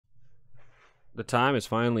The time is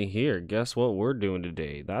finally here. Guess what we're doing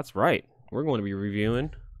today? That's right. We're going to be reviewing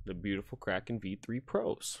the beautiful Kraken V3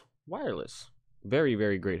 Pros. Wireless. Very,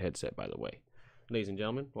 very great headset, by the way. Ladies and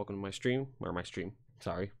gentlemen, welcome to my stream. Or my stream.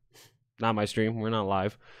 Sorry. Not my stream. We're not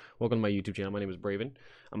live. Welcome to my YouTube channel. My name is Braven.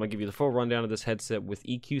 I'm going to give you the full rundown of this headset with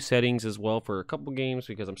EQ settings as well for a couple games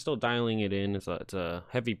because I'm still dialing it in. It's a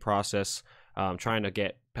heavy process. Trying to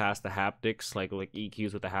get past the haptics, like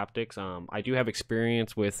EQs with the haptics. I do have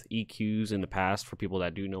experience with EQs in the past for people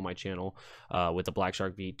that do know my channel with the Black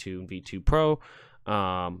Shark V2 and V2 Pro.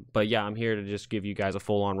 But yeah, I'm here to just give you guys a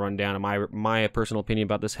full-on rundown of my personal opinion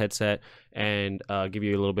about this headset and give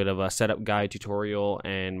you a little bit of a setup guide tutorial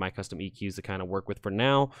and my custom EQs to kind of work with for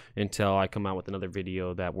now until I come out with another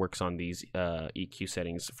video that works on these EQ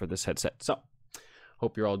settings for this headset. So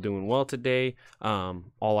hope you're all doing well today.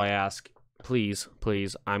 All I ask, please,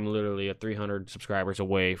 I'm literally at 300 subscribers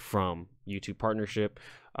away from YouTube partnership.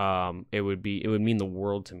 It would mean the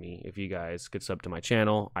world to me if you guys could sub to my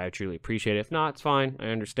channel. I truly appreciate it. If not, it's fine. I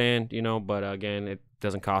understand, you know, but again, it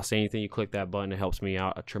doesn't cost anything. You click that button, it helps me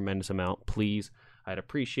out a tremendous amount. Please, I'd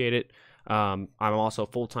appreciate it. I'm also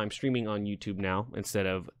full-time streaming on YouTube now instead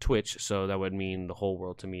of Twitch, so that would mean the whole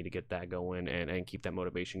world to me to get that going and keep that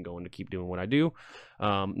motivation going to keep doing what I do.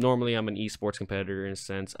 Normally, I'm an esports competitor in a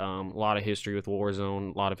sense. A lot of history with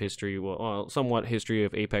Warzone, a lot of history, well, somewhat history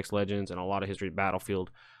of Apex Legends, and a lot of history of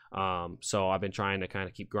Battlefield. So I've been trying to kind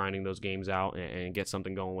of keep grinding those games out and get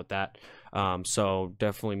something going with that. So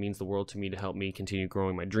definitely means the world to me to help me continue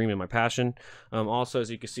growing my dream and my passion. Also,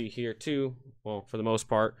 as you can see here too, well, for the most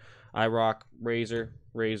part, I rock Razer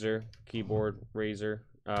keyboard, Razer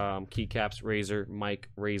keycaps, Razer mic,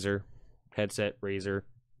 Razer headset, Razer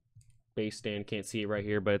bass stand. Can't see it right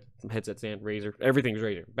here, but headset stand, Razer. Everything's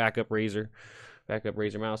Razer. Backup Razer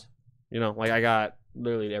mouse. You know, like I got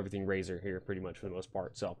literally everything Razer here pretty much for the most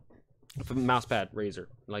part. So mouse pad, Razer,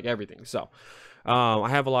 like everything. So I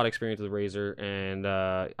have a lot of experience with Razer, and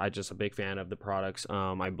I'm just a big fan of the products.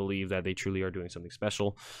 I believe that they truly are doing something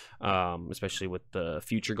special, especially with the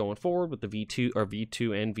future going forward with the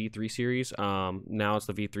V2 and V3 series. Now it's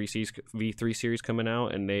the V3 series coming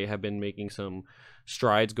out, and they have been making some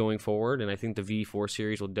strides going forward, and I think the V4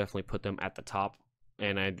 series will definitely put them at the top,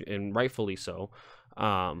 and rightfully so.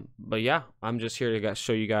 But yeah, I'm just here to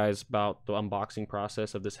show you guys about the unboxing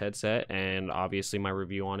process of this headset, and obviously my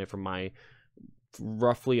review on it from my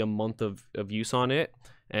roughly a month of use on it,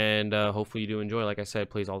 and hopefully you do enjoy. Like I said,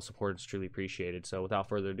 please, all the support is truly appreciated. So without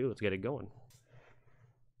further ado, let's get it going.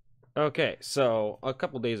 Okay, so a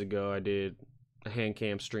couple days ago I did a hand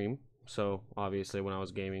cam stream. So obviously when I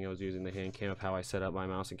was gaming, I was using the hand cam of how I set up my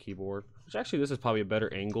mouse and keyboard, which actually this is probably a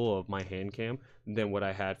better angle of my hand cam than what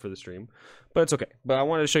I had for the stream, but it's okay. But I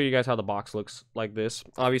wanted to show you guys how the box looks like this.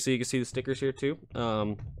 Obviously you can see the stickers here too.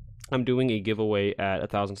 I'm doing a giveaway at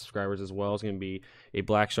 1,000 subscribers as well. It's going to be a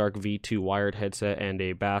Black Shark V2 wired headset and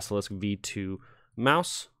a Basilisk V2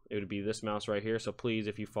 mouse. It would be this mouse right here. So please,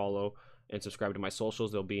 if you follow and subscribe to my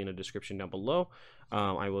socials, they'll be in the description down below.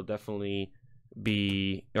 I will definitely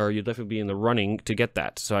you'll definitely be in the running to get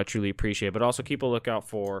that. So I truly appreciate it. But also keep a lookout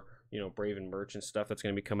for, you know, Braven merch and stuff that's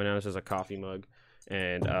going to be coming out. This is a coffee mug.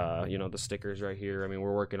 And you know, the stickers right here, I mean,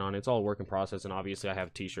 we're working on it. It's all a work in process, and obviously I have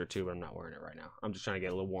a t-shirt too, but I'm not wearing it right now. I'm just trying to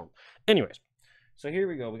get a little warm. Anyways, so here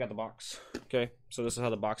we go. We got the box. Okay, so this is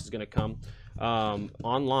how the box is going to come.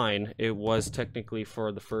 Online, it was technically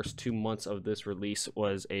for the first 2 months of this release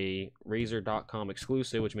was a Razer.com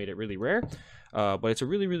exclusive, which made it really rare. But it's a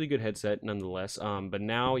really good headset nonetheless. But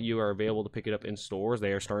now you are available to pick it up in stores.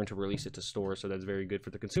 They are starting to release it to stores, so that's very good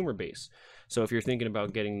for the consumer base. So if you're thinking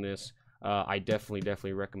about getting this, I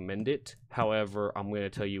definitely recommend it. However, I'm going to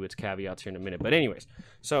tell you its caveats here in a minute. But anyways,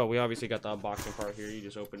 so we obviously got the unboxing part here. You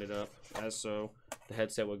just open it up as so. The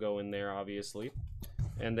headset will go in there, obviously.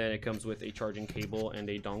 And then it comes with a charging cable and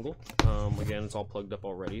a dongle. Again, it's all plugged up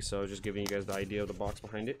already, so just giving you guys the idea of the box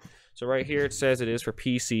behind it. So right here it says it is for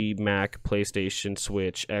PC, Mac, PlayStation,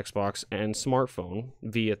 Switch, Xbox, and smartphone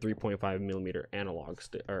via 3.5mm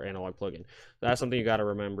analog plug-in. That's something you got to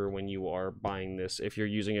remember when you are buying this. If you're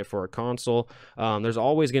using it for a console, there's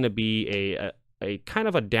always going to be a kind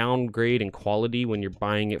of a downgrade in quality when you're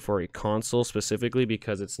buying it for a console specifically,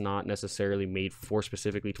 because it's not necessarily made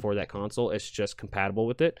specifically for that console. It's just compatible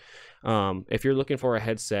with it. If you're looking for a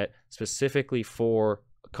headset specifically for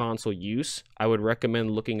console use, I would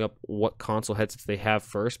recommend looking up what console headsets they have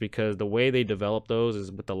first, because the way they develop those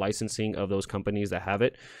is with the licensing of those companies that have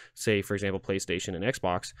it, say for example PlayStation and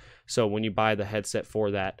Xbox. So when you buy the headset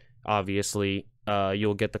for that, obviously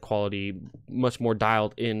you'll get the quality much more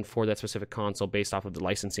dialed in for that specific console based off of the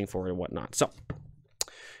licensing for it and whatnot. So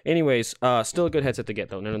Anyways, still a good headset to get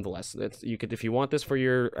though. Nonetheless, you could, if you want this for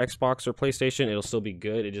your Xbox or PlayStation, it'll still be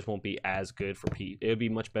good. It just won't be as good for It would be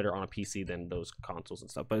much better on a PC than those consoles and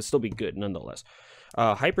stuff, but it'll still be good nonetheless.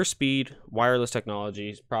 Hyperspeed wireless technology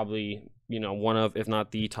is probably, you know, one of, if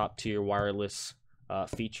not the top tier wireless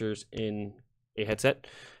features in a headset,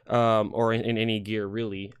 or in any gear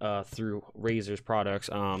really, through Razer's products.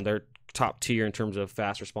 They're top tier in terms of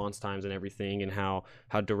fast response times and everything, and how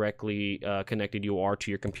directly connected you are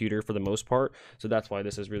to your computer for the most part. So that's why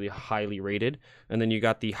this is really highly rated. And then you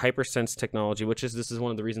got the HyperSense technology, which is, this is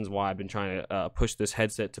one of the reasons why I've been trying to push this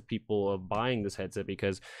headset to people of buying this headset,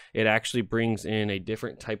 because it actually brings in a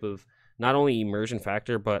different type of, not only immersion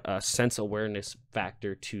factor, but a sense awareness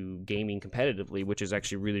factor to gaming competitively, which is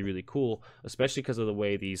actually really, really cool, especially because of the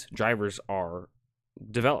way these drivers are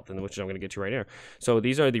developed, and which I'm going to get to right now. So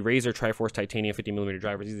these are the Razer Triforce Titanium 50mm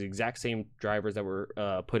drivers. These are the exact same drivers that were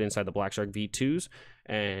put inside the Black Shark V2s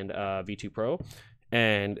and V2 Pro,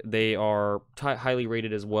 and they are highly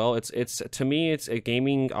rated as well. It's to me, it's a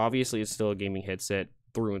gaming, obviously it's still a gaming headset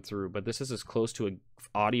through and through, but this is as close to an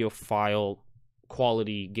audiophile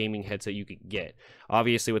quality gaming headset you could get,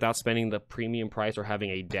 obviously without spending the premium price or having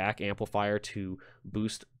a DAC amplifier to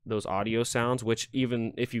boost those audio sounds, which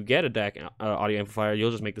even if you get a DAC audio amplifier,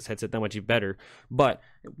 you'll just make this headset that much better. But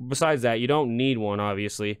besides that, you don't need one,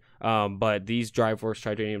 obviously. But these Triforce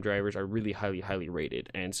Titanium drivers are really highly rated,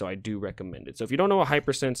 and so I do recommend it. So if you don't know what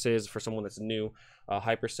HyperSense is, for someone that's new,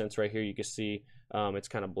 HyperSense right here, you can see it's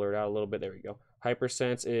kind of blurred out a little bit. There we go.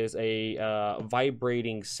 HyperSense is a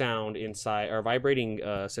vibrating sound inside, or vibrating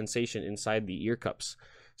sensation inside the ear cups.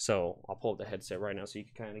 So I'll pull up the headset right now so you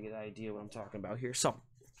can kind of get an idea what I'm talking about here. So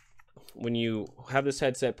when you have this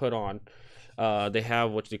headset put on, they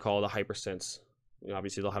have what they call the HyperSense.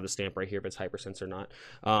 Obviously, they'll have the stamp right here if it's HyperSense or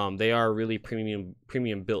not. They are really premium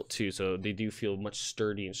built too, so they do feel much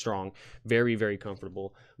sturdy and strong, very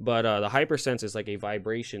comfortable. But the HyperSense is like a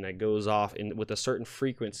vibration that goes off with a certain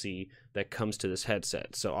frequency that comes to this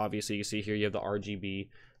headset. So obviously, you see here you have the RGB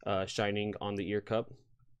shining on the ear cup.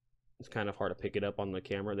 It's kind of hard to pick it up on the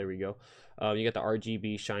camera. There we go. You got the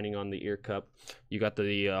RGB shining on the ear cup. You got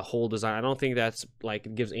the whole design. I don't think that's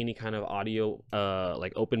like gives any kind of audio,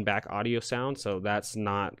 like open back audio sound. So that's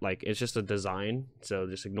not like, it's just a design. So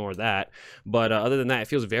just ignore that. But other than that, it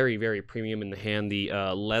feels very premium in the hand. The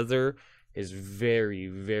leather is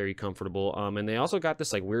very comfortable. And they also got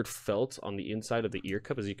this like weird felt on the inside of the ear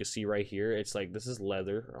cup, as you can see right here. It's like, this is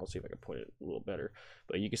leather. I'll see if I can point it a little better.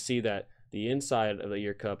 But you can see that the inside of the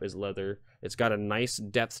ear cup is leather. It's got a nice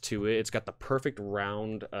depth to it. It's got the perfect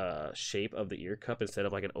round shape of the ear cup instead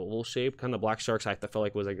of like an oval shape. Kind of the Black Sharks I felt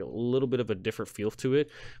like was like a little bit of a different feel to it,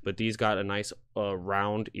 but these got a nice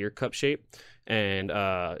round ear cup shape. And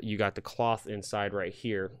you got the cloth inside right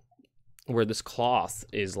here, where this cloth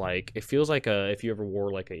is like, it feels like if you ever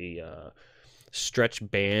wore like a stretch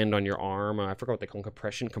band on your arm. I forgot what they call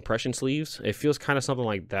them, compression sleeves. It feels kind of something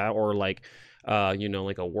like that, or like you know,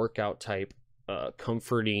 like a workout type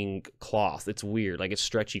comforting cloth. It's weird, like it's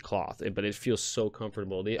stretchy cloth, but it feels so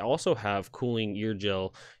comfortable. They also have cooling ear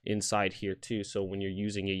gel inside here too, so when you're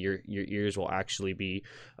using it, your ears will actually be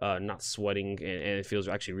not sweating, and it feels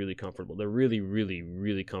actually really comfortable. They're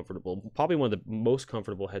really comfortable. Probably one of the most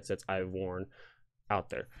comfortable headsets I've worn out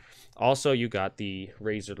there. Also, you got the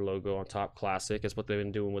Razer logo on top, classic. It's what they've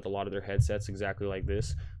been doing with a lot of their headsets, exactly like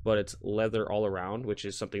this, but it's leather all around, which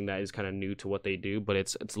is something that is kind of new to what they do. But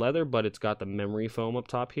it's leather, but it's got the memory foam up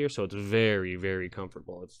top here, so it's very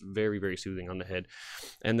comfortable. It's very soothing on the head.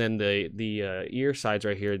 And then the ear sides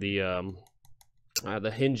right here, the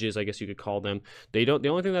hinges, I guess you could call them, the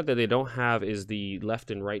only thing that they don't have is the left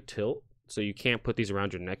and right tilt. So you can't put these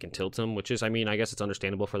around your neck and tilt them, which is, I mean, I guess it's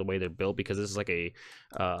understandable for the way they're built, because this is like a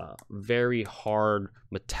very hard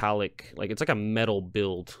metallic, like it's like a metal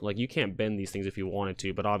build. Like you can't bend these things if you wanted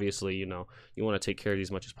to, but obviously, you know, you want to take care of these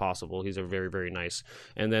as much as possible. These are very nice.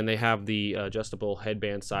 And then they have the adjustable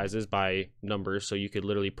headband sizes by numbers, so you could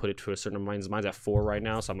literally put it to a certain, mine's at 4 right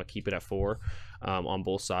now, so I'm gonna keep it at 4 on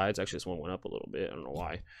both sides. Actually, this one went up a little bit, I don't know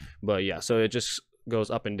why, but yeah, so it just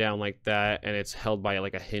goes up and down like that, and it's held by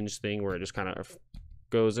like a hinge thing where it just kind of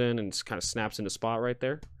goes in and kind of snaps into spot right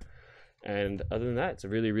there. And other than that, it's a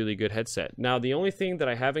really good headset. Now, the only thing that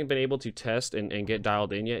I haven't been able to test and get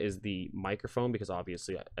dialed in yet is the microphone, because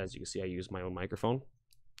obviously, as you can see, I use my own microphone.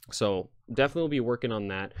 So definitely will be working on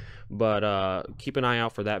that, but keep an eye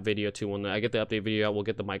out for that video too. When I get the update video out, we'll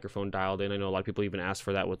get the microphone dialed in. I know a lot of people even ask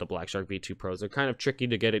for that with the Black Shark V2 Pros. They're kind of tricky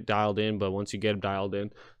to get it dialed in, but once you get them dialed in,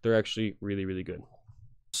 they're actually really good.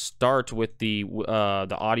 Start with the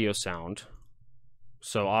audio sound.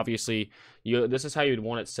 So obviously This is how you'd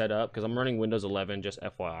want it set up, because I'm running Windows 11, just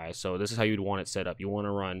FYI. So this is how you'd want it set up. You want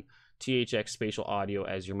to run THX Spatial Audio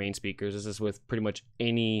as your main speakers. This is with pretty much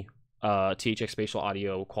any THX Spatial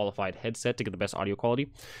Audio qualified headset to get the best audio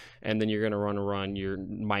quality. And then you're going to run your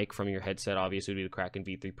mic from your headset. Obviously, it would be the Kraken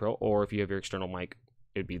V3 Pro, or if you have your external mic,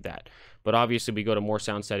 it'd be that. But obviously, we go to more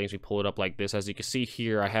sound settings, we pull it up like this. As you can see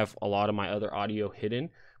here, I have a lot of my other audio hidden,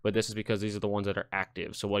 but this is because these are the ones that are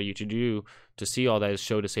active. So what you should do to see all that is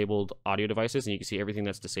show disabled audio devices, and you can see everything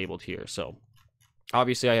that's disabled here. So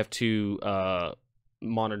obviously, I have two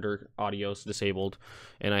monitor audios disabled,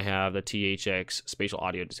 and I have the THX Spatial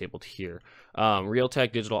Audio disabled here.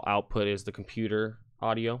 Realtek digital output is the computer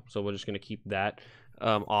audio, so we're just going to keep that,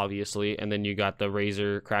 obviously. And then you got the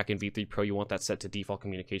Razer Kraken V3 Pro. You want that set to default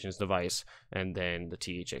communications device, and then the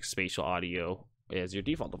THX Spatial Audio as your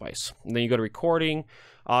default device. And then you go to recording.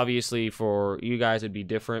 Obviously, for you guys, it'd be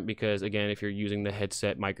different, because again, if you're using the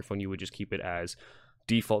headset microphone, you would just keep it as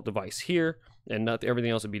default device here, and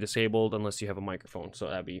everything else would be disabled unless you have a microphone. So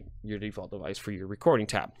that'd be your default device for your recording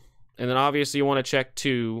tab. And then obviously you want to check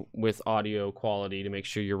too with audio quality to make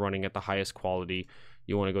sure you're running at the highest quality.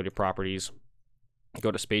 You want to go to properties,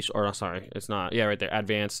 go to spatial, or sorry, it's not, yeah, right there,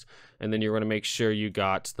 advanced, and then you're going to make sure you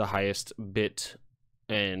got the highest bit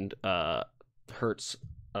and hertz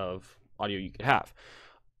of audio you could have.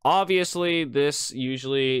 Obviously, this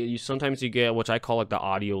usually, sometimes you get, which I call like the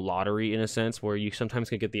audio lottery in a sense, where you sometimes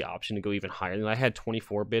can get the option to go even higher. And I had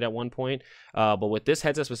 24-bit at one point, but with this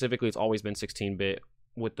headset specifically, it's always been 16-bit.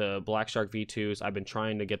 With the Black Shark V2s, I've been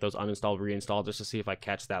trying to get those uninstalled, reinstalled, just to see if I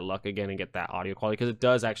catch that luck again and get that audio quality, because it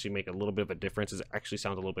does actually make a little bit of a difference. It actually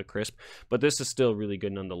sounds a little bit crisp, but this is still really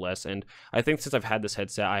good nonetheless. And I think since I've had this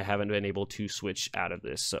headset, I haven't been able to switch out of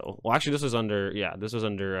this. So, well, actually, this was under, yeah, this was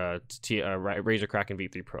under Razer Kraken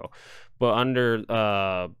V3 Pro, but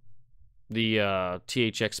under the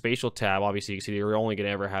THX Spatial tab, obviously you can see you're only going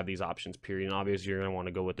to ever have these options, period. And obviously you're going to want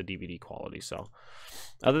to go with the DVD quality. So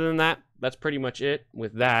other than that, that's pretty much it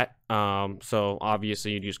with that. So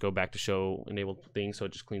obviously you just go back to show enabled things, so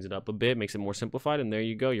it just cleans it up a bit, makes it more simplified, and there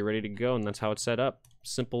you go, you're ready to go, and that's how it's set up.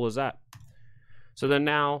 Simple as that. So then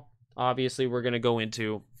now, obviously, we're going to go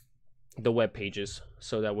into the web pages,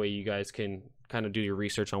 so that way you guys can kind of do your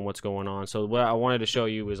research on what's going on. So what I wanted to show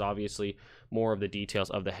you is obviously more of the details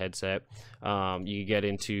of the headset. You get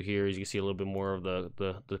into here, as you can see a little bit more of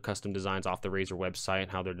the custom designs off the Razer website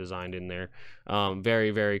and how they're designed in there.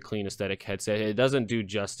 Very, very clean aesthetic headset. It doesn't do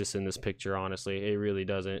justice in this picture, honestly. It really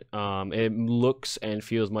doesn't. It looks and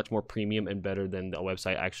feels much more premium and better than the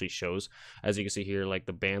website actually shows. As you can see here, like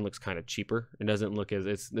the band looks kind of cheaper. It doesn't look as,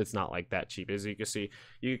 it's not like that cheap. As you can see,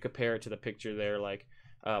 you can compare it to the picture there, like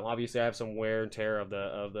obviously I have some wear and tear of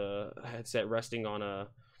the headset resting on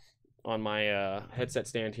my headset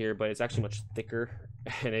stand here, but it's actually much thicker,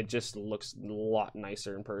 and it just looks a lot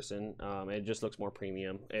nicer in person. It just looks more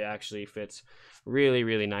premium. It actually fits really,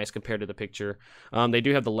 really nice compared to the picture. They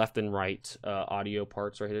do have the left and right audio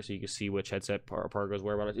parts right here, so you can see which headset part goes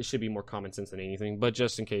where. But it should be more common sense than anything, but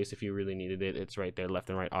just in case if you really needed it, it's right there, left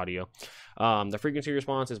and right audio. The frequency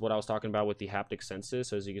response is what I was talking about with the haptic senses.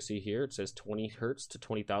 So as you can see here, it says 20 hertz to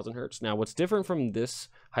 20,000 hertz. Now what's different from this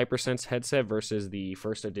HyperSense headset versus the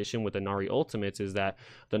first edition with the Nari Ultimates is that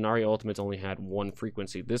the Nari Ultimates only had one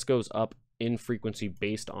frequency. This goes up in frequency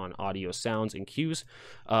based on audio sounds and cues,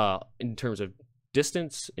 in terms of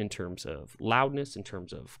distance, in terms of loudness, in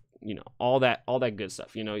terms of, you know, all that good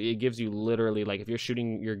stuff. You know, it gives you literally, like, if you're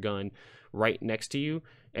shooting your gun right next to you,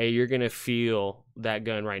 you're gonna feel that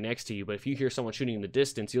gun right next to you. But if you hear someone shooting in the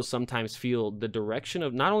distance, you'll sometimes feel the direction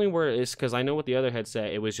of not only where it is, because I know with the other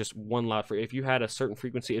headset it was just one loud if you had a certain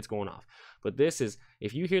frequency, it's going off. But this is,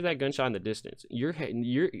 if you hear that gunshot in the distance, you're like, and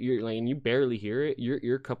you barely hear it, your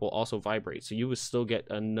ear cup will also vibrate, so you would still get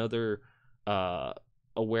another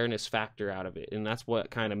awareness factor out of it. And that's what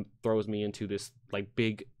kind of throws me into this like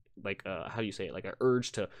big, like how do you say it, like an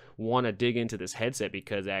urge to want to dig into this headset,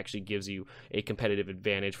 because it actually gives you a competitive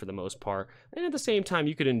advantage for the most part, and at the same time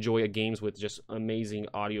you could enjoy games with just amazing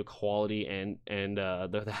audio quality, and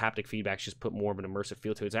the haptic feedback just put more of an immersive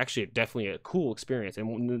feel to it. It's actually definitely a cool experience,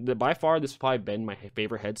 and by far this has probably been my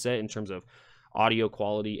favorite headset in terms of audio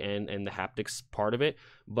quality and the haptics part of it.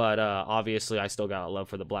 But obviously I still got a love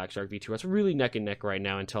for the Black Shark V2. It's really neck and neck right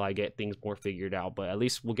now until I get things more figured out, but at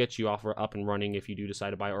least we'll get you up and running if you do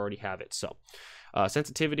decide to buy or already have it. So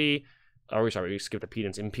sensitivity, we skipped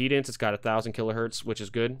impedance. It's got 1,000 kilohertz, which is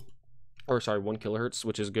good, or sorry, 1 kilohertz,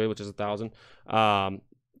 which is good, which is 1,000.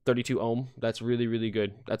 32 ohm, that's really, really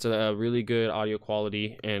good. That's a really good audio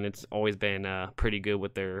quality, and it's always been pretty good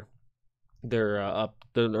with their They're are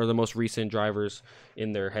the most recent drivers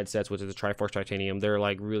in their headsets, which is the Triforce Titanium. They're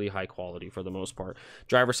like really high quality for the most part.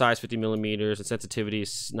 Driver size 50 millimeters, and sensitivity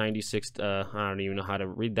is 96. I don't even know how to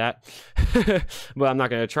read that, but I'm not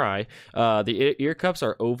gonna try. The ear cups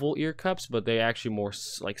are oval ear cups, but they actually more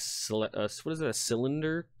like what is it, a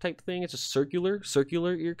cylinder type thing? It's a circular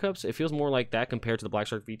ear cups. It feels more like that compared to the Black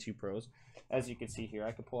Shark V2 Pros. As you can see here,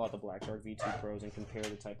 I can pull out the Black Shark V2 Pros and compare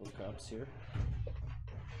the type of cups here.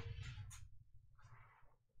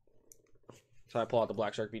 So I pull out the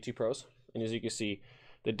Black Shark V2 Pros, and as you can see,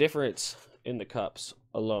 the difference in the cups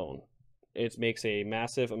alone, it makes a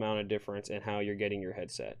massive amount of difference in how you're getting your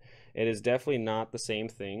headset. It is definitely not the same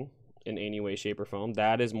thing in any way, shape, or form.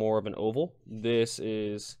 That is more of an oval. This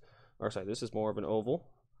is more of an oval.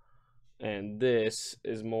 And this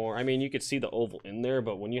is more, I mean, you could see the oval in there,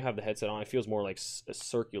 but when you have the headset on, it feels more like a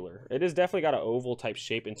circular. It is definitely got an oval type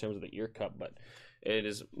shape in terms of the ear cup, but it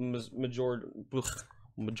is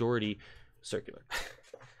majority circular.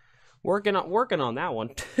 working on that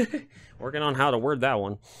one. Working on how to word that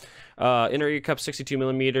one. Inner ear cup 62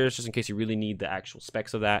 millimeters, just in case you really need the actual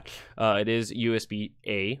specs of that. It is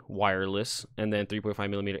USB-A wireless, and then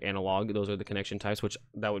 3.5 millimeter analog. Those are the connection types, which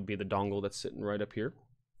that would be the dongle that's sitting right up here.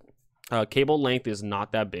 Cable length is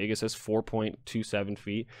not that big. It says 4.27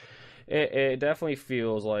 feet. It definitely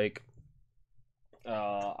feels like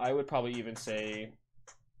I would probably even say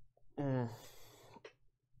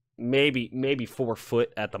maybe 4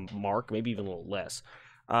 foot at the mark, maybe even a little less.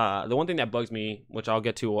 The one thing that bugs me, which I'll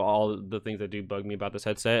get to all the things that do bug me about this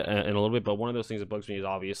headset in a little bit, but one of those things that bugs me is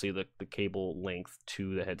obviously the cable length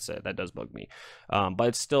to the headset. That does bug me, but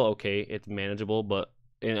it's still okay. It's manageable, but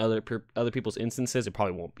in other people's instances, it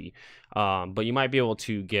probably won't be. But you might be able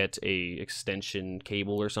to get a extension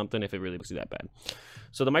cable or something if it really bugs you that bad.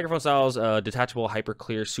 So the microphone style is detachable, hyper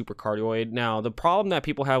clear, super cardioid. Now the problem that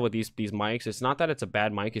people have with these mics, it's not that it's a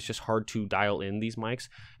bad mic, it's just hard to dial in these mics,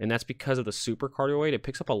 and that's because of the super cardioid. It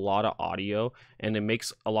picks up a lot of audio, and it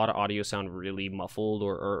makes a lot of audio sound really muffled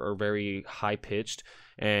or very high pitched.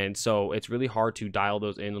 And so it's really hard to dial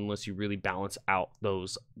those in unless you really balance out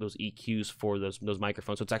those EQs for those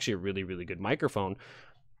microphones. So it's actually a really, really good microphone,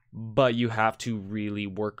 but you have to really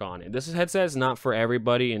work on it. This headset is not for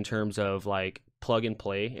everybody in terms of like plug and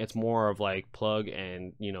play. It's more of like plug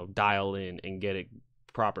and, you know, dial in and get it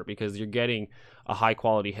proper, because you're getting a high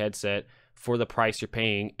quality headset for the price you're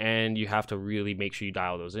paying, and you have to really make sure you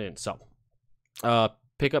dial those in. So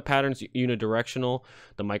pickup patterns unidirectional.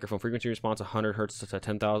 The microphone frequency response 100 hertz to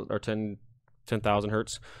 10,000 or 10,000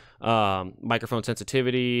 hertz. Microphone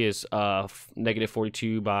sensitivity is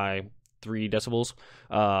 -42 by 3 decibels.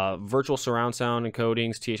 Virtual surround sound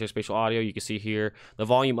encodings, THX spatial audio. You can see here the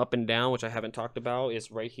volume up and down, which I haven't talked about,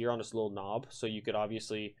 is right here on this little knob. So you could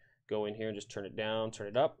obviously go in here and just turn it down, turn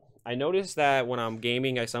it up. I noticed that when I'm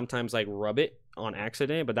gaming, I sometimes like rub it on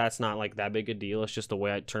accident, but that's not like that big a deal. It's just the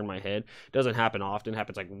way I turn my head. It doesn't happen often. It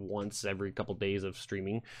happens like once every couple days of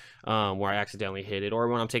streaming, where I accidentally hit it, or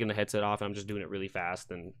when I'm taking the headset off and I'm just doing it really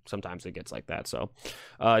fast, and sometimes it gets like that. So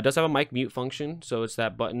it does have a mic mute function. So it's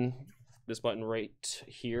that button, this button right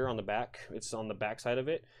here on the back. It's on the back side of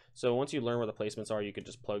it. So once you learn where the placements are, you could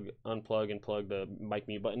just unplug and plug the mic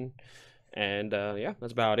mute button. And yeah,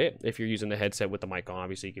 that's about it. If you're using the headset with the mic on,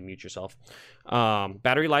 obviously you can mute yourself.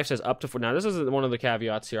 Battery life says up to 4. Now this is one of the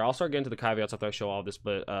caveats here. I'll start getting to the caveats after I show all this,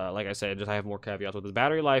 but like I said, I have more caveats with this.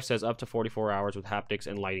 Battery life says up to 44 hours with haptics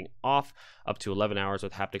and lighting off, up to 11 hours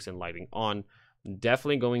with haptics and lighting on.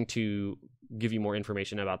 Definitely going to give you more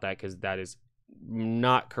information about that, because that is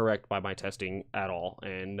not correct by my testing at all,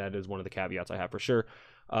 and that is one of the caveats I have for sure.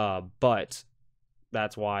 But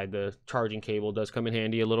that's why the charging cable does come in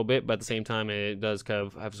handy a little bit, but at the same time, it does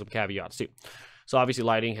have some caveats too. So obviously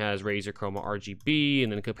lighting has Razer Chroma RGB, and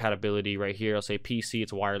then compatibility right here, I'll say PC,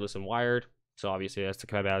 it's wireless and wired. So obviously that's the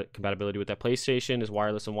compatibility with that. PlayStation is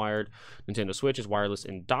wireless and wired. Nintendo Switch is wireless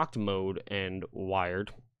in docked mode and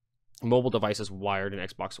wired. Mobile devices wired, and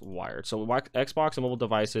Xbox wired. So Xbox and mobile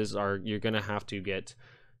devices you're gonna have to get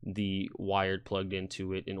the wired plugged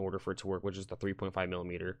into it in order for it to work, which is the 3.5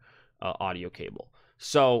 millimeter audio cable.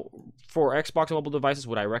 So for Xbox and mobile devices,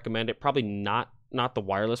 would I recommend it? Probably not the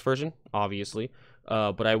wireless version, obviously,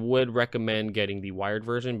 but I would recommend getting the wired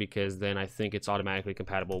version, because then I think it's automatically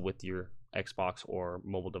compatible with your Xbox or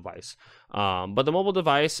mobile device. But the mobile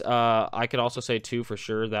device, I could also say too for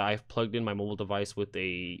sure that I've plugged in my mobile device with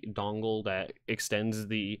a dongle that extends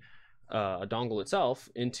the dongle itself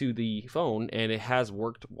into the phone, and it has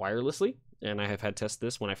worked wirelessly. and I have had tested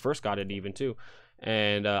this when I first got it even too,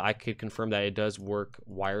 and I could confirm that it does work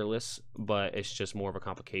wireless, but it's just more of a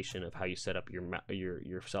complication of how you set up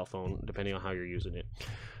your cell phone depending on how you're using it.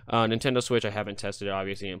 Nintendo Switch, I haven't tested it,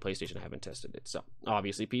 obviously, and PlayStation, I haven't tested it. So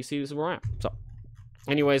obviously PC, this is where I'm at. So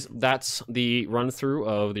anyways, that's the run through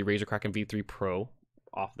of the Razer Kraken V3 Pro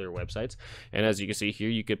off their websites. And as you can see here,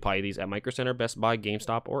 you could buy these at Micro Center, Best Buy,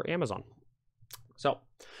 GameStop, or Amazon. So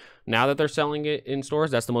now that they're selling it in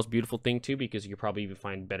stores, that's the most beautiful thing too, because you could probably even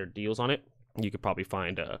find better deals on it. You could probably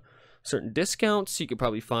find certain discounts. You could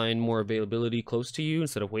probably find more availability close to you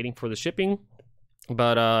instead of waiting for the shipping.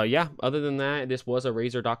 But yeah, other than that, this was a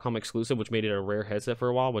Razer.com exclusive, which made it a rare headset for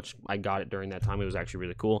a while, which I got it during that time. It was actually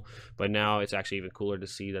really cool. But now it's actually even cooler to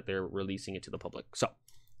see that they're releasing it to the public. So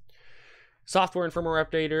software and firmware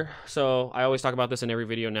updater. So I always talk about this in every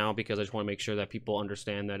video now because I just want to make sure that people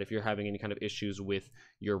understand that if you're having any kind of issues with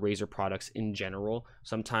your Razer products in general,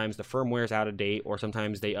 sometimes the firmware is out of date, or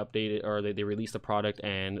sometimes they update it, or they release the product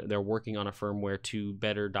and they're working on a firmware to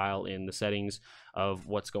better dial in the settings of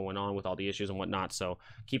what's going on with all the issues and whatnot. So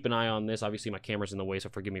keep an eye on this. Obviously my camera's in the way, so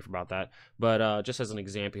forgive me about that. But just as an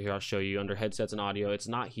example here, I'll show you under headsets and audio. It's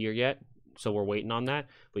not here yet, so we're waiting on that,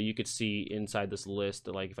 but you could see inside this list,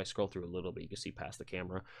 like if I scroll through a little bit, you can see past the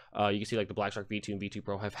camera. You can see like the Blackshark V2 and V2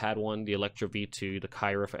 Pro have had one, the Electro V2, the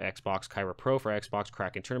Kyra for Xbox, Kyra Pro for Xbox,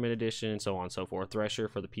 Kraken Tournament Edition, and so on and so forth. Thresher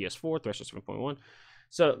for the PS4, Thresher 7.1.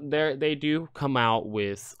 So they do come out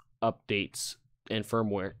with updates and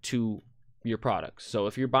firmware to your products. So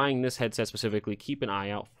if you're buying this headset specifically, keep an eye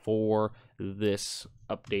out for this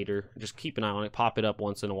updater. Just keep an eye on it, pop it up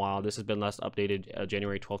once in a while. This has been last updated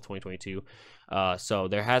January 12th, 2022. So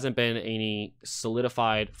there hasn't been any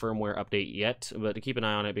solidified firmware update yet, but to keep an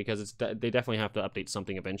eye on it because they definitely have to update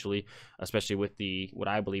something eventually, especially with the what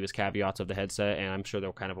I believe is caveats of the headset, and I'm sure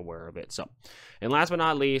they're kind of aware of it. So, and last but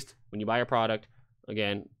not least, when you buy a product,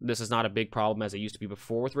 again, this is not a big problem as it used to be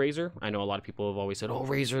before with Razer. I know a lot of people have always said, oh,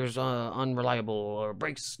 Razer's unreliable or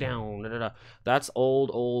breaks down. Da, da, da. That's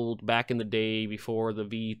old back in the day before the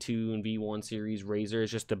V2 and V1 series Razer.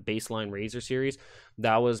 It's just the baseline Razer series.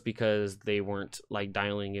 That was because they weren't like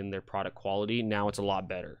dialing in their product quality. Now it's a lot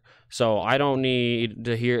better. So I don't need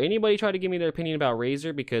to hear anybody try to give me their opinion about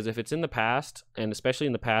Razer, because if it's in the past, and especially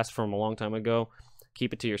in the past from a long time ago,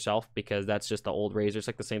 keep it to yourself, because that's just the old Razer. It's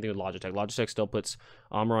like the same thing with Logitech. Logitech still puts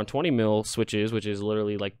around 20 mil switches, which is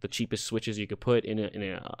literally like the cheapest switches you could put in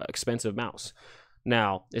an expensive mouse.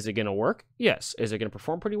 Now, is it going to work? Yes. Is it going to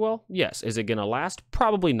perform pretty well? Yes. Is it going to last?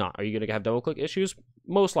 Probably not. Are you going to have double click issues?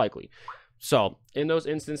 Most likely. So in those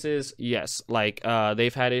instances, yes, like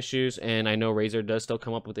they've had issues, and I know Razer does still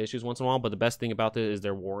come up with issues once in a while, but the best thing about this is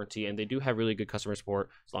their warranty, and they do have really good customer support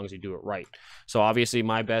as long as you do it right. So obviously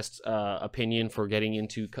my best opinion for getting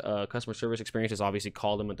into customer service experience is obviously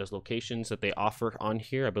call them at those locations that they offer on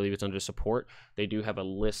here. I believe it's under support. They do have a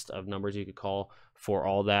list of numbers you could call for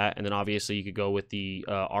all that, and then obviously you could go with the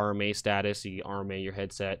RMA status, you RMA your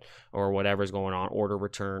headset or whatever's going on, order,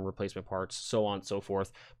 return, replacement parts, so on and so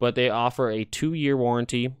forth. But they offer a 2-year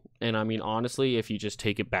warranty, and I mean honestly, if you just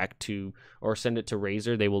take it back to or send it to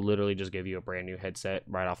Razer, they will literally just give you a brand new headset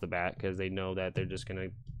right off the bat, because they know that they're just gonna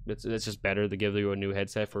it's just better to give you a new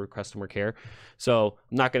headset for customer care. So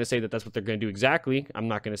I'm not going to say that that's what they're going to do exactly. I'm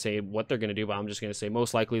not going to say what they're going to do, but I'm just going to say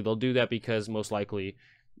most likely they'll do that, because most likely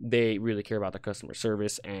they really care about the customer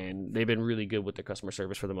service, and they've been really good with the customer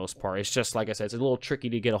service for the most part. It's just, like I said, it's a little tricky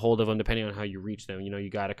to get a hold of them depending on how you reach them. You know, you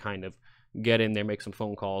got to kind of get in there, make some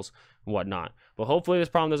phone calls, whatnot. But hopefully this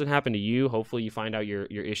problem doesn't happen to you. Hopefully you find out your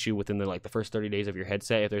issue within the first 30 days of your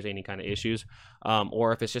headset, if there's any kind of issues,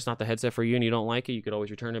 or if it's just not the headset for you and you don't like it, you could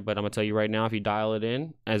always return it. But I'm gonna tell you right now, if you dial it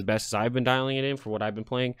in as best as I've been dialing it in for what I've been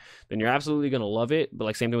playing, then you're absolutely gonna love it. But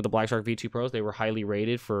like same thing with the Blackshark V2 Pros, they were highly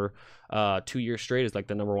rated for 2 years straight as like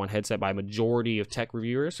the #1 headset by a majority of tech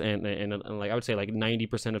reviewers, and like I would say like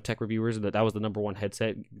 90% of tech reviewers that was the #1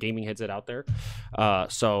 headset, gaming headset out there.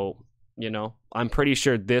 So you know, I'm pretty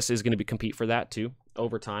sure this is going to compete for that too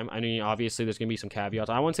over time. I mean, obviously there's going to be some caveats.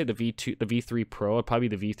 I wouldn't say the V3 Pro, it'd probably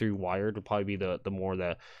be the V3 wired would probably be the more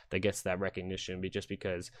that gets that recognition, just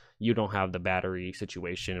because you don't have the battery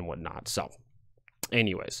situation and whatnot. So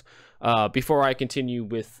anyways, before I continue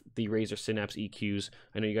with the Razer Synapse EQs,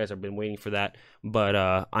 I know you guys have been waiting for that, but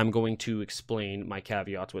I'm going to explain my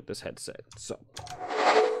caveats with this headset.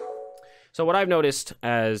 So what I've noticed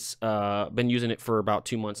as been using it for about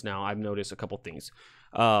 2 months now, I've noticed a couple things.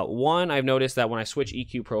 One, I've noticed that when I switch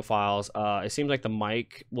EQ profiles, it seems like the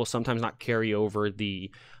mic will sometimes not carry over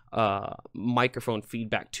the microphone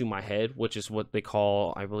feedback to my head, which is what they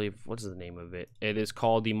call, I believe, what is the name of it? It is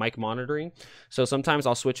called the mic monitoring. So sometimes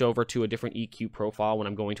I'll switch over to a different EQ profile when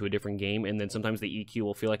I'm going to a different game, and then sometimes the EQ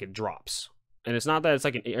will feel like it drops. And it's not that it's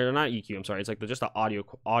like an, or not EQ, I'm sorry, it's like just the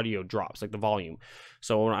audio drops, like the volume.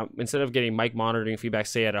 So when instead of getting mic monitoring feedback,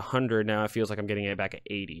 say at 100, now it feels like I'm getting it back at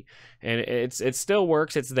 80. And it still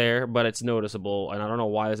works, it's there, but it's noticeable. And I don't know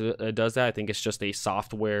why it does that. I think it's just a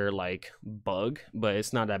software like bug, but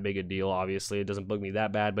it's not that big a deal. Obviously, it doesn't bug me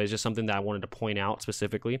that bad, but it's just something that I wanted to point out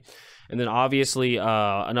specifically. And then obviously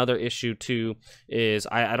another issue too is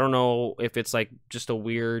I don't know if it's like just a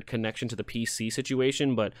weird connection to the PC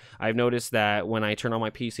situation, but I've noticed that when I turn on my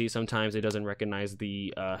PC, sometimes it doesn't recognize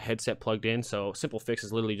the headset plugged in. So simple fix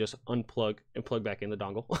is literally just unplug and plug back in the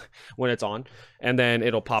dongle when it's on, and then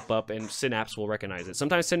it'll pop up and Synapse will recognize it.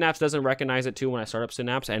 Sometimes Synapse doesn't recognize it too when I start up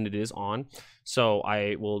Synapse and it is on. So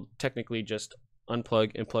I will technically just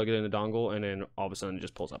unplug and plug it in the dongle, and then all of a sudden it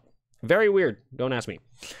just pulls up. Very weird. Don't ask me.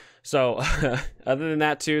 So other than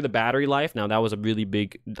that too, the battery life, now that was a really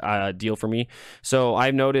big deal for me. So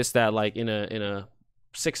I've noticed that like in a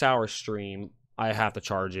 6-hour stream, I have to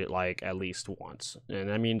charge it like at least once.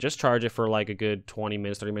 And I mean, just charge it for like a good 20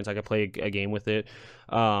 minutes, 30 minutes. I could play a game with it.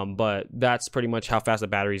 But that's pretty much how fast the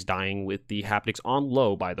battery's dying with the haptics on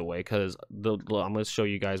low, by the way, because I'm going to show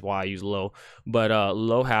you guys why I use low. But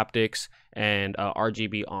low haptics and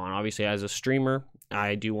RGB on. Obviously, as a streamer,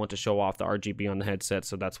 I do want to show off the RGB on the headset,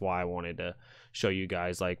 so that's why I wanted to show you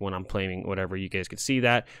guys like when I'm playing whatever, you guys could see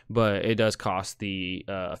that. But it does cost the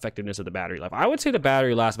effectiveness of the battery life. I would say the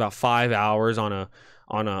battery lasts about 5 hours on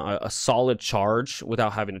a solid charge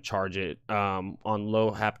without having to charge it on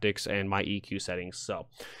low haptics and my EQ settings. So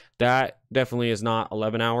that definitely is not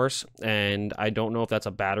 11 hours, and I don't know if that's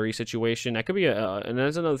a battery situation. That could be and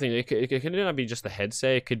that's another thing. It could not be just the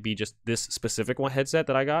headset. It could be just this specific one headset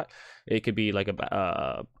that I got. It could be like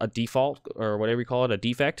a default or whatever you call it, a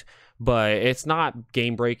defect. But it's not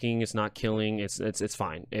game breaking. It's not killing. It's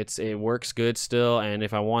fine. It works good still. And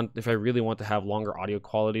if I really want to have longer audio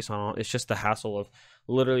quality, so it's just the hassle of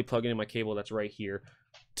literally plugging in my cable that's right here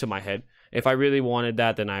to my head. If I really wanted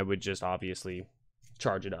that, then I would just obviously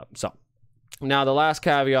charge it up. So now the last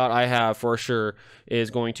caveat I have for sure is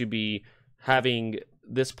going to be having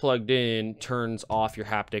this plugged in turns off your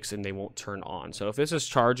haptics and they won't turn on. So if this is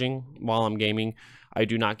charging while I'm gaming, I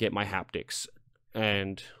do not get my haptics.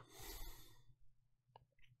 And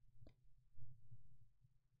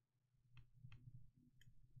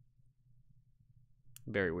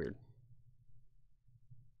very weird.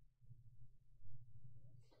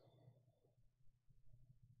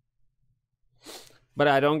 But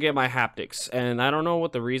I don't get my haptics, and I don't know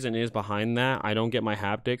what the reason is behind that. I don't get my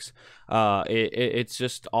haptics. It's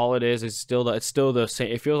just all it is. It's still the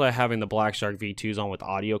same. It feels like having the Black Shark V2s on with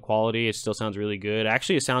audio quality. It still sounds really good.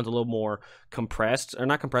 Actually, it sounds a little more compressed, or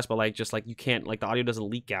not compressed, but like just like you can't, like the audio doesn't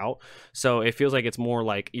leak out. So it feels like it's more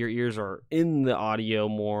like your ears are in the audio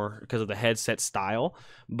more because of the headset style.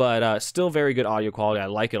 But still very good audio quality. I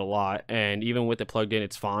like it a lot, and even with it plugged in,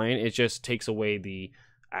 it's fine. It just takes away the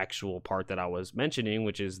actual part that I was mentioning,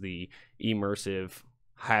 which is the immersive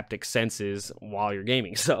haptic senses while you're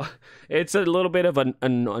gaming. So it's a little bit of an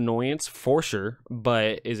annoyance for sure,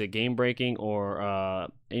 but is it game breaking or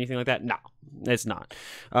anything like that? No, it's not.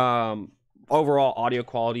 Overall audio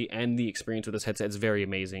quality and the experience with this headset is very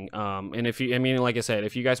amazing. And if you, I mean, like I said,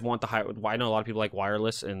 if you guys want the high, I know a lot of people like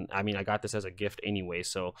wireless, and I mean, I got this as a gift anyway.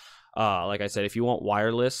 So like I said, if you want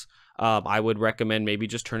wireless, I would recommend maybe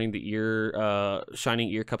just turning the shining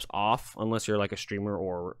ear cups off, unless you're like a streamer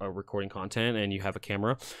or recording content and you have a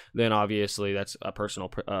camera. Then obviously that's a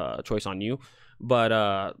personal choice on you.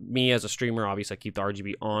 But me as a streamer, obviously I keep the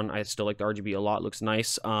RGB on. I still like the RGB a lot. It looks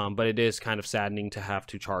nice. But it is kind of saddening to have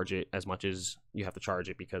to charge it as much as you have to charge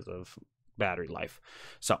it because of battery life.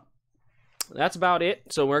 So that's about it.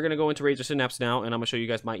 So we're going to go into Razer Synapse now, and I'm going to show you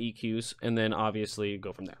guys my EQs, and then obviously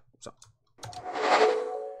go from there. So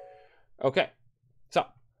okay, so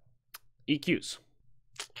EQs.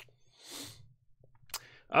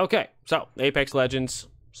 Okay, so Apex Legends,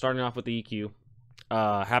 starting off with the EQ.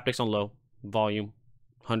 Haptics on low, volume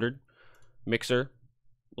 100. Mixer,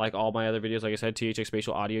 like all my other videos, like I said, THX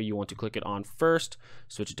Spatial Audio, you want to click it on first,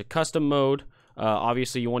 switch it to custom mode.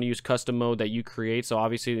 Obviously, you want to use custom mode that you create. So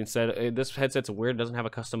obviously, instead, this headset's weird. It doesn't have a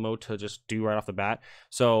custom mode to just do right off the bat.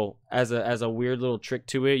 So as a weird little trick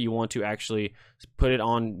to it, you want to actually put it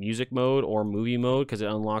on music mode or movie mode, because it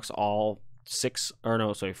unlocks all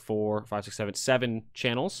 7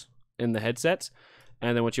 channels in the headsets.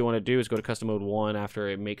 And then what you want to do is go to custom mode 1 after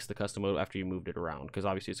it makes the custom mode after you moved it around, because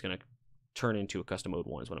obviously it's going to turn into a custom mode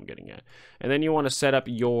 1 is what I'm getting at. And then you want to set up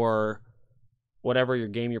your whatever your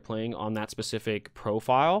game you're playing on that specific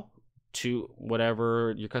profile to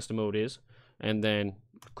whatever your custom mode is, and then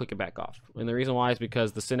click it back off. And the reason why is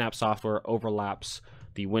because the Synapse software overlaps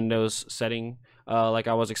the Windows setting. Like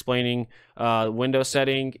I was explaining, Windows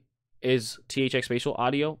setting is THX Spatial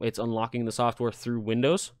Audio. It's unlocking the software through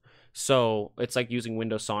Windows. So it's like using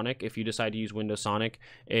Windows Sonic. If you decide to use Windows Sonic,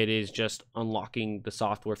 it is just unlocking the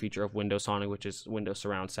software feature of Windows Sonic, which is Windows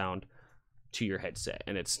Surround Sound, to your headset,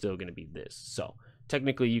 and it's still going to be this. So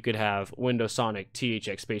technically you could have Windows Sonic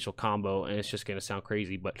THX Spatial combo, and it's just going to sound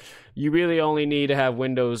crazy, but you really only need to have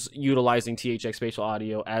Windows utilizing THX Spatial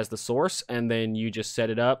Audio as the source, and then you just set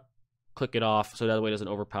it up, click it off, so that way it doesn't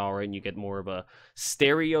overpower it, and you get more of a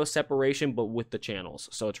stereo separation, but with the channels.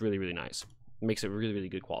 So it's really, really nice. It makes it really, really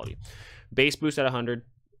good quality. Bass boost at 100.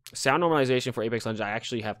 Sound normalization for Apex Legends I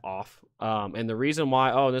actually have off, and the reason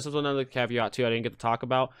why, oh, this is another caveat too I didn't get to talk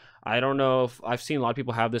about. I don't know if I've seen a lot of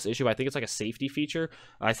people have this issue. I think it's like a safety feature.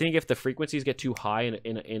 I think if the frequencies get too high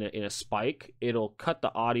in a spike, it'll cut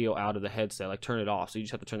the audio out of the headset, like turn it off. So you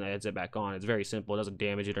just have to turn the headset back on. It's very simple. It doesn't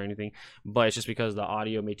damage it or anything, but it's just because the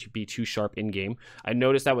audio may be too sharp in game. I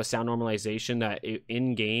noticed that with sound normalization, that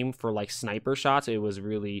in game for like sniper shots, it was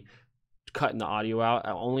really cutting the audio out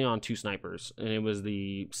only on 2 snipers, and it was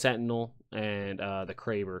the Sentinel and the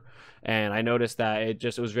Kraber. And I noticed that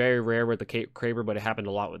it was very rare with the Kraber, but it happened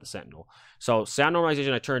a lot with the Sentinel. So sound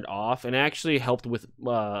normalization I turned off, and it actually helped with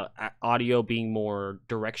audio being more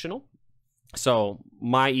directional. So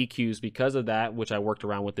my EQs, because of that, which I worked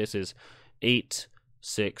around with this, is 8,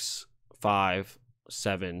 6, 5,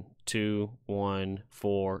 7, 2, 1,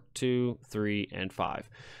 4, 2, 3, and 5.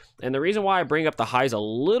 And the reason why I bring up the highs a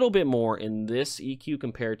little bit more in this EQ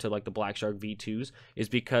compared to like the Black Shark V2s is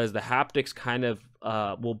because the haptics kind of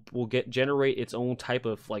will generate its own type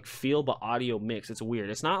of like feel but audio mix. It's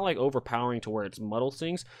weird. It's not like overpowering to where it's muddles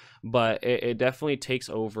things, but it definitely takes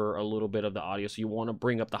over a little bit of the audio. So you want to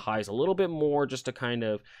bring up the highs a little bit more just to kind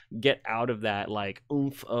of get out of that like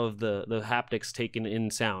oomph of the haptics taken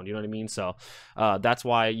in sound. You know what I mean? So that's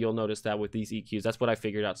why you'll notice that with these EQs. That's what I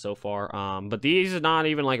figured out so far. But these is not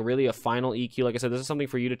even like really a final EQ. Like I said, this is something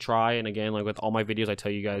for you to try. And again, like with all my videos, I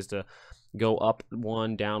tell you guys to go up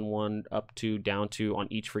 1, down 1, up 2, down 2 on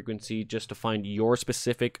each frequency just to find your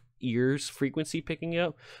specific ears frequency picking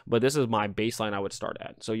up. But this is my baseline I would start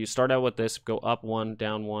at. So you start out with this, go up 1,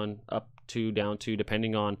 down 1, up 2, down 2,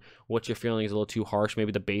 depending on what you're feeling is a little too harsh.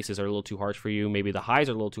 Maybe the basses are a little too harsh for you. Maybe the highs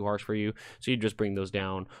are a little too harsh for you. So you just bring those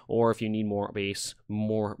down. Or if you need more bass,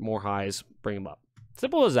 more highs, bring them up.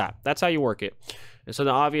 Simple as that. That's how you work it. And so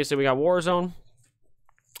then obviously we got Warzone.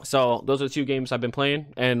 So those are the 2 games I've been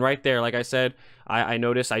playing, and right there, like I said, I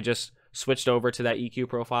noticed I just switched over to that EQ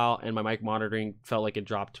profile, and my mic monitoring felt like it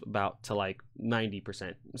dropped about to like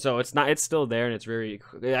 90%. So it's still there, and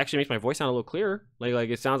it actually makes my voice sound a little clearer. Like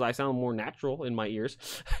I sound more natural in my ears,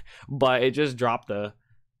 but it just dropped the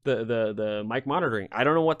mic monitoring. I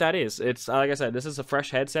don't know what that is. It's like I said, this is a fresh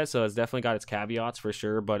headset, so it's definitely got its caveats for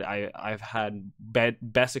sure, but I've had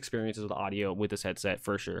best experiences with audio with this headset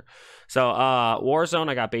for sure. So Warzone,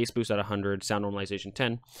 I got bass boost at 100, sound normalization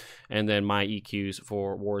 10, and then my EQs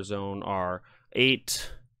for Warzone are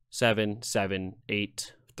 8, 7, 7,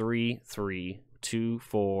 8, 3, 3, 2,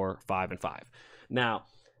 4, 5, and 5. Now,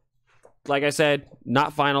 like I said,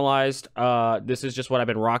 not finalized. This is just what I've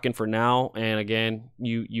been rocking for now. And again,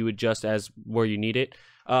 you adjust as where you need it.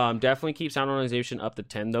 Definitely keep sound normalization up to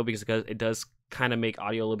 10 though, because it does kind of make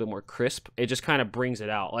audio a little bit more crisp. It just kind of brings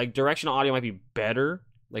it out. Like directional audio might be better,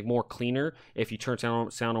 like more cleaner if you turn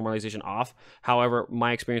sound normalization off. However,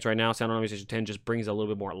 my experience right now, sound normalization 10 just brings a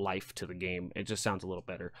little bit more life to the game. It just sounds a little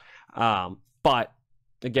better. But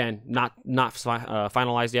again, not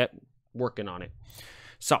finalized yet. Working on it.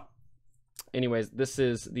 So anyways, this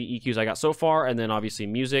is the EQs I got so far, and then obviously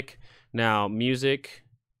music. Now, music,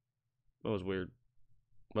 that was weird.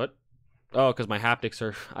 What? Oh, because my haptics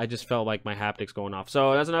are, I just felt like my haptics going off.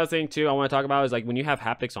 So that's another thing too I want to talk about is like when you have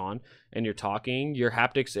haptics on and you're talking, your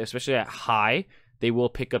haptics, especially at high, they will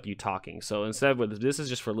pick up you talking. So instead of, this is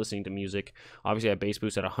just for listening to music. Obviously I have bass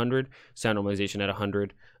boost at 100, sound normalization at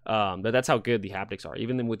 100. But that's how good the haptics are.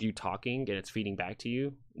 Even then with you talking and it's feeding back to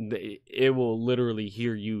you, it will literally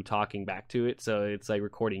hear you talking back to it. So it's like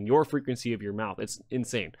recording your frequency of your mouth. It's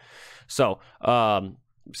insane. So sound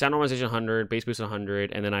normalization 100, bass boost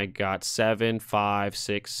 100, and then I got 7, 5,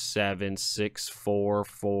 6, 7, 6, 4,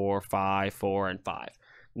 4, 5, 4, and 5.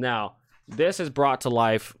 Now, this is brought to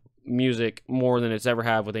life music more than it's ever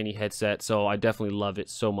had with any headset, so I definitely love it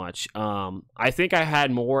so much. I think I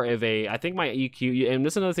had more of a, I think my EQ, and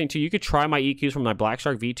this is another thing too, you could try my EQs from my Black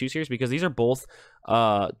Shark V2 series, because these are both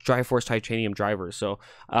Triforce titanium drivers. So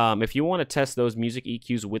if you want to test those music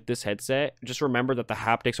EQs with this headset, just remember that the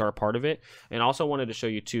haptics are a part of it. And also wanted to show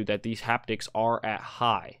you too that these haptics are at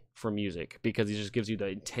high for music, because it just gives you the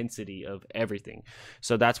intensity of everything.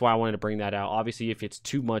 So that's why I wanted to bring that out. Obviously, if it's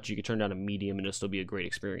too much, you can turn down to medium and it'll still be a great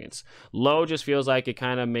experience. Low just feels like it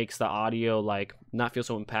kind of makes the audio like not feel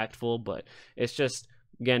so impactful, but it's just,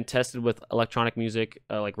 again, tested with electronic music,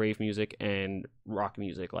 like rave music, and rock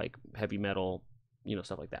music, like heavy metal, you know,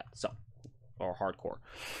 stuff like that. So, or hardcore.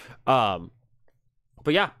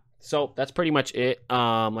 But yeah, so that's pretty much it.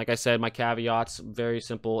 Like I said, my caveats, very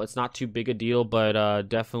simple. It's not too big a deal, but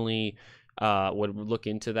definitely would look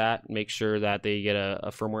into that. Make sure that they get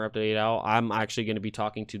a firmware update out. I'm actually going to be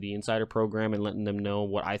talking to the insider program and letting them know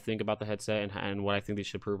what I think about the headset and what I think they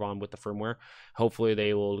should improve on with the firmware. Hopefully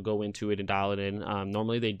they will go into it and dial it in.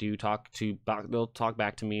 Normally they do they'll talk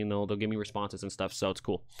back to me, and they'll give me responses and stuff, so it's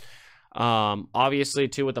cool. Obviously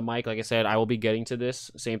too, with the mic, like I said, I will be getting to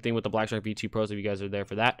this. Same thing with the Black Shark V2 Pros if you guys are there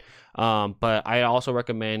for that. But I also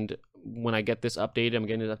recommend, when I get this updated, I'm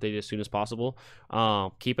getting it updated as soon as possible.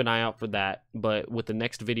 Keep an eye out for that. But with the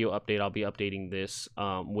next video update, I'll be updating this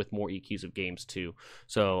with more EQs of games too.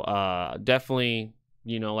 So definitely,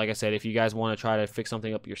 you know, like I said, if you guys want to try to fix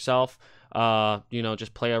something up yourself, you know,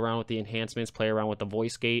 just play around with the enhancements, play around with the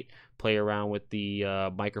voice gate, play around with the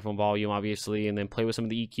microphone volume, obviously, and then play with some of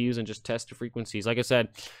the EQs and just test the frequencies. Like I said,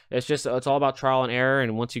 it's all about trial and error,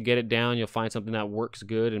 and once you get it down, you'll find something that works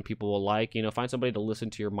good and people will like. You know, find somebody to listen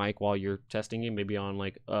to your mic while you're testing it, maybe on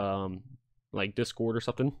like Discord or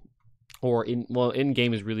something. Or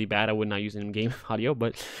in-game is really bad. I would not use in-game audio,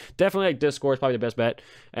 but definitely like Discord is probably the best bet,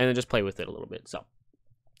 and then just play with it a little bit. So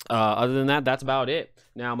other than that, that's about it.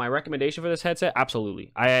 Now, my recommendation for this headset,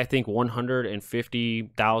 absolutely. I think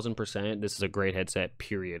 150,000% this is a great headset,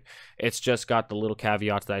 period. It's just got the little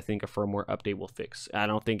caveats that I think a firmware update will fix. I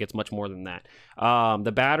don't think it's much more than that.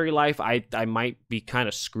 The battery life, I might be kind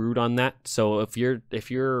of screwed on that. So if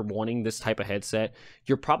you're wanting this type of headset,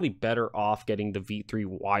 you're probably better off getting the V3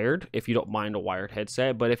 wired if you don't mind a wired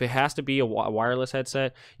headset. But if it has to be a wireless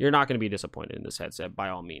headset, you're not going to be disappointed in this headset by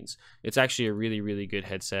all means. It's actually a really, really good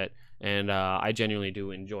headset, and I genuinely do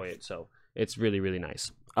enjoy it. So it's really, really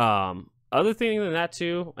nice. Other thing than that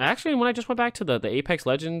too, actually, when I just went back to the Apex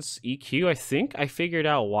Legends EQ, I think I figured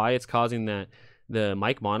out why it's causing the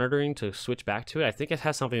mic monitoring to switch back to it. I think it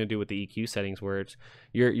has something to do with the EQ settings, where it's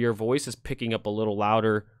your voice is picking up a little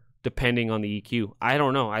louder depending on the EQ. I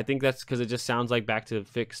don't know. I think that's because it just sounds like back to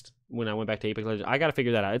fixed when I went back to Apex Legends. I got to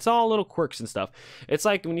figure that out. It's all little quirks and stuff. It's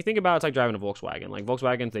like, when you think about it, it's like driving a Volkswagen. Like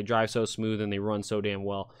Volkswagens, they drive so smooth and they run so damn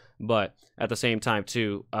well. But at the same time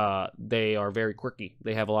too, they are very quirky.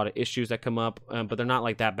 They have a lot of issues that come up, but they're not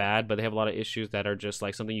like that bad, but they have a lot of issues that are just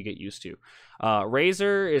like something you get used to.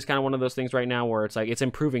 Razer is kind of one of those things right now where it's like, it's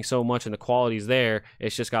improving so much and the quality's there.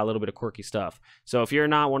 It's just got a little bit of quirky stuff. So if you're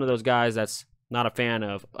not one of those guys that's not a fan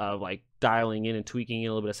of like dialing in and tweaking in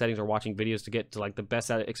a little bit of settings or watching videos to get to like the best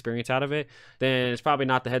experience out of it, then it's probably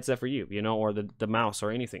not the headset for you, you know, or the mouse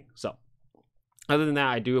or anything. So other than that,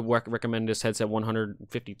 I do recommend this headset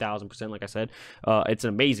 150,000%. Like I said, it's an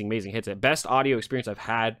amazing headset. Best audio experience I've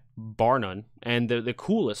had, bar none, and the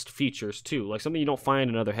coolest features too. Like something you don't find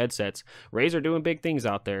in other headsets. Razer doing big things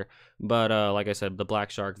out there, but like I said, the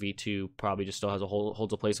Black Shark V2 probably just still has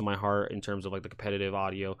holds a place in my heart in terms of like the competitive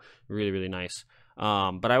audio. Really, really nice.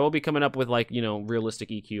 But I will be coming up with like, you know, realistic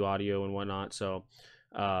EQ audio and whatnot. So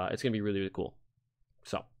it's gonna be really, really cool.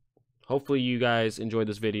 So hopefully you guys enjoyed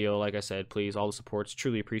this video. Like I said, please, all the support's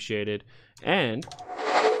truly appreciated, and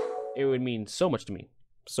it would mean so much to me,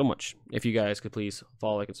 so much, if you guys could please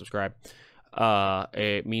follow, like, and subscribe.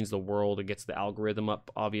 It means the world. It gets the algorithm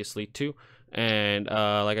up, obviously, too. And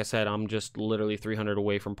like I said, I'm just literally 300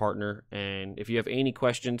 away from partner, and if you have any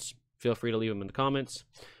questions, feel free to leave them in the comments.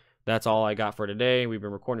 That's all I got for today. We've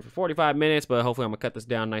been recording for 45 minutes, but hopefully I'm gonna cut this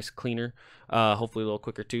down nice, cleaner, hopefully a little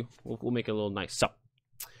quicker too. We'll make it a little nice. So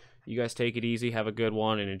you guys take it easy, have a good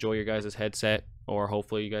one, and enjoy your guys' headset, or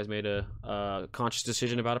hopefully you guys made a conscious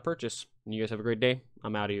decision about a purchase. And you guys have a great day.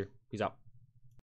 I'm out of here. Peace out.